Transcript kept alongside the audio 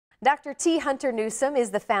Dr. T. Hunter Newsom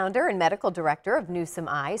is the founder and medical director of Newsom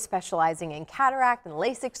Eye, specializing in cataract and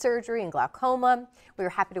LASIK surgery and glaucoma. We are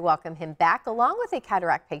happy to welcome him back, along with a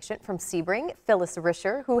cataract patient from Sebring, Phyllis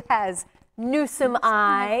Risher, who has Newsom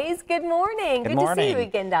eyes. Good morning. Good morning. To see you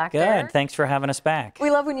again, doctor. Good. Thanks for having us back.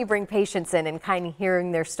 We love when you bring patients in and kind of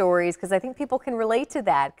hearing their stories, because I think people can relate to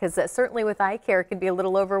that, because certainly with eye care it can be a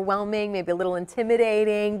little overwhelming, maybe a little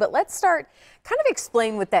intimidating. But let's start, kind of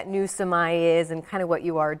explain what that Newsom Eye is and kind of what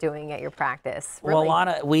you are doing at your practice. Really.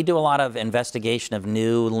 Well, we do a lot of investigation of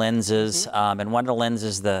new lenses, and one of the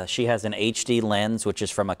lenses, she has an HD lens, which is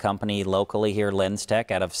from a company locally here, Lens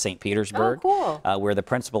Tech, out of St. Petersburg. Oh, cool. We're the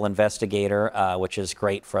principal investigator, which is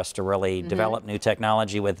great for us to really develop new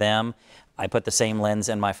technology with them. I put the same lens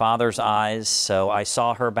in my father's eyes, so I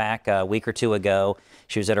saw her back a week or two ago.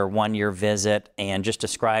 She was at her one-year visit and just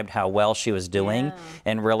described how well she was doing,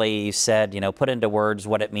 and really said, you know, put into words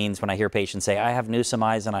what it means when I hear patients say, I have Newsom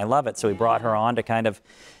eyes and I love it. So we brought her on to kind of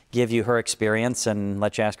give you her experience and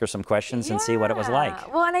let you ask her some questions and see what it was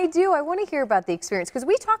like. Well, and I want to hear about the experience, because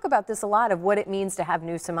we talk about this a lot of what it means to have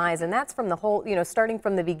Newsom eyes, and that's from the whole, you know, starting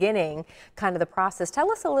from the beginning, kind of the process.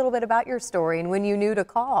 Tell us a little bit about your story and when you knew to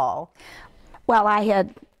call. Well, I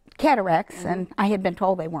had cataracts, and I had been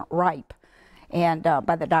told they weren't ripe, and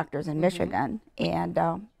by the doctors in Michigan. And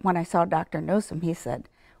when I saw Dr. Newsom, he said,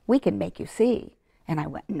 "We can make you see." And I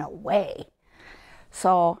went, "No way."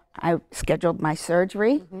 So I scheduled my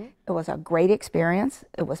surgery. It was a great experience.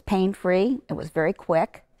 It was pain-free. It was very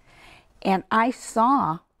quick. And I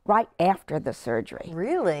saw right after the surgery.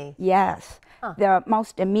 Really? Yes. The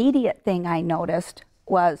most immediate thing I noticed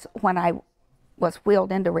was when I was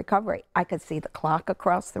wheeled into recovery, I could see the clock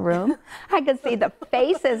across the room. I could see the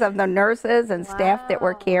faces of the nurses and staff that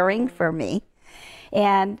were caring for me.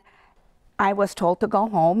 And I was told to go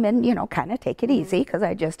home and, you know, kind of take it easy, because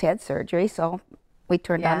I just had surgery. So we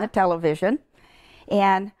turned on the television,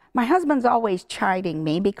 and my husband's always chiding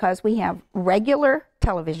me because we have regular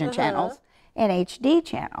television channels and HD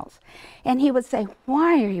channels. And he would say,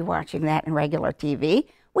 "Why are you watching that in regular TV?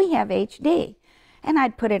 We have HD." And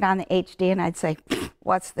I'd put it on the HD and I'd say,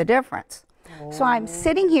 "What's the difference?" So I'm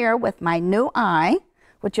sitting here with my new eye,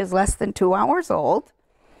 which is less than 2 hours old,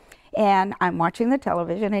 and I'm watching the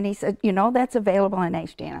television, and he said, "You know, that's available in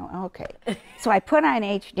HD." And I went, "Okay." So I put on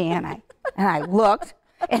HD and I looked,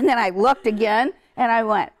 and then I looked again, and I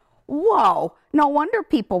went, "Whoa, no wonder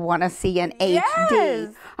people want to see in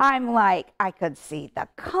HD. I'm like, I could see the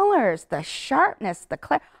colors, the sharpness, the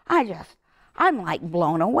clarity. I'm like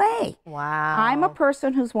blown away. Wow. I'm a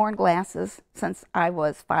person who's worn glasses since I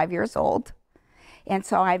was 5 years old, and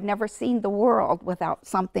so I've never seen the world without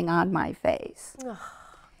something on my face.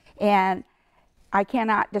 And I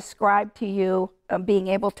cannot describe to you being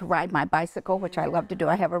able to ride my bicycle, which I love to do.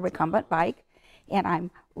 I have a recumbent bike, and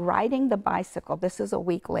I'm riding the bicycle. This is a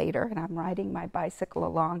week later, and I'm riding my bicycle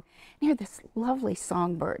along. And I hear this lovely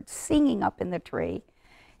songbird singing up in the tree.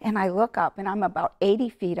 And I look up, and I'm about 80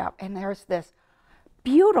 feet up, and there's this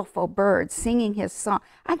beautiful bird singing his song.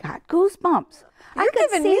 I got goosebumps. I could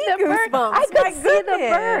see the bird. I could see the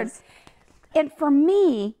bird. And for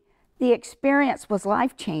me, the experience was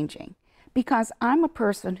life-changing, because I'm a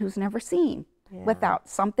person who's never seen without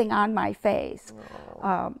something on my face.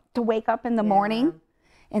 To wake up in the morning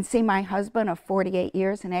and see my husband of 48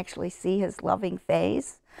 years and actually see his loving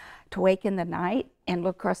face, to wake in the night and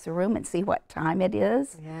look across the room and see what time it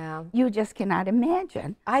is. You just cannot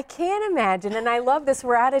imagine. I can imagine, and I love this.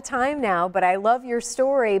 We're out of time now, but I love your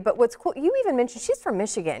story. But what's cool, you even mentioned she's from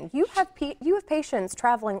Michigan. You have patients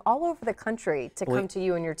traveling all over the country to come to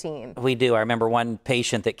you and your team. We do. I remember one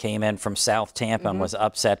patient that came in from South Tampa and was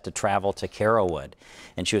upset to travel to Carrollwood,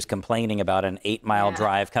 and she was complaining about an 8-mile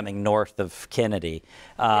drive coming north of Kennedy.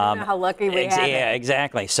 You don't know how lucky we have. Yeah,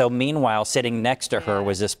 exactly. So meanwhile, sitting next to her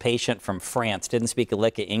was this patient from France, didn't speak a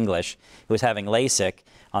lick of English, who was having LASIK.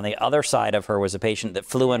 On the other side of her was a patient that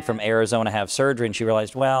flew in from Arizona to have surgery, and she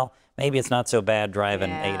realized, well, maybe it's not so bad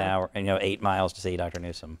driving 8 miles to see Dr.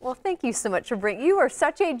 Newsom. Well, thank you so much for bringing. You are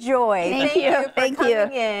such a joy. Thank you. Thank you for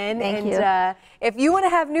coming in. Thank you. If you want to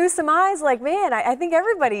have Newsom eyes, like, man, I think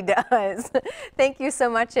everybody does. Thank you so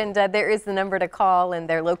much. And there is the number to call, and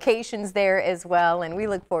their locations there as well. And we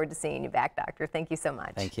look forward to seeing you back, doctor. Thank you so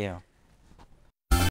much. Thank you.